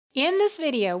In this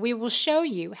video, we will show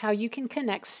you how you can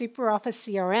connect SuperOffice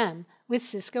CRM with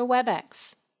Cisco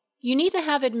Webex. You need to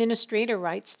have administrator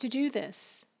rights to do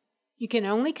this. You can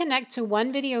only connect to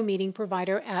one video meeting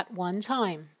provider at one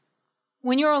time.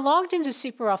 When you are logged into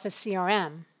SuperOffice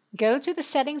CRM, go to the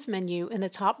Settings menu in the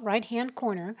top right-hand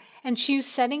corner and choose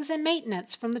Settings and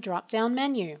Maintenance from the drop-down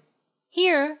menu.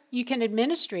 Here, you can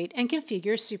administrate and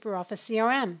configure SuperOffice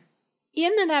CRM.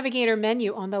 In the Navigator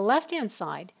menu on the left-hand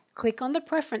side, click on the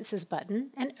Preferences button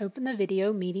and open the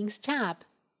Video Meetings tab.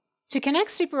 To connect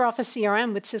SuperOffice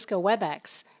CRM with Cisco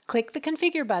Webex, click the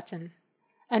Configure button.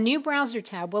 A new browser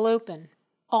tab will open.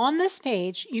 On this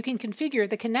page, you can configure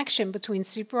the connection between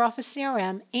SuperOffice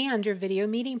CRM and your video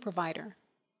meeting provider.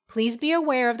 Please be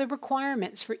aware of the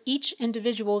requirements for each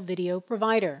individual video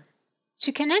provider.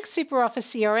 To connect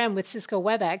SuperOffice CRM with Cisco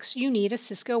Webex, you need a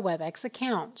Cisco Webex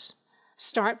account.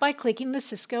 Start by clicking the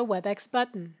Cisco Webex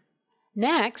button.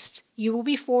 Next, you will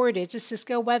be forwarded to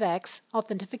Cisco Webex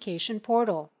Authentication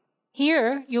Portal.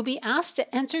 Here, you'll be asked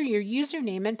to enter your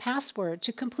username and password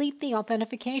to complete the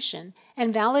authentication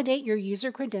and validate your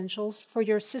user credentials for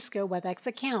your Cisco Webex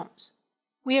account.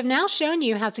 We have now shown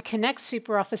you how to connect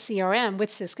SuperOffice CRM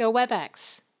with Cisco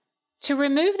Webex. To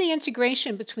remove the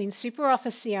integration between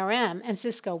SuperOffice CRM and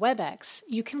Cisco Webex,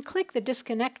 you can click the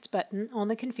Disconnect button on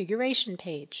the configuration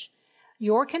page.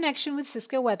 Your connection with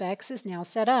Cisco Webex is now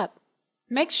set up.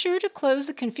 Make sure to close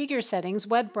the Configure Settings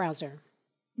web browser.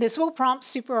 This will prompt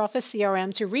SuperOffice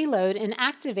CRM to reload and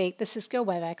activate the Cisco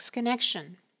Webex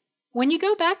connection. When you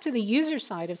go back to the user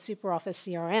side of SuperOffice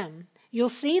CRM, you'll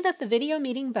see that the Video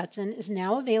Meeting button is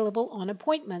now available on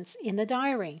Appointments in the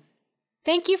diary.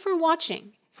 Thank you for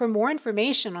watching. For more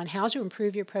information on how to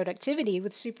improve your productivity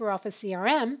with SuperOffice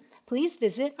CRM, please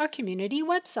visit our community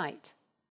website.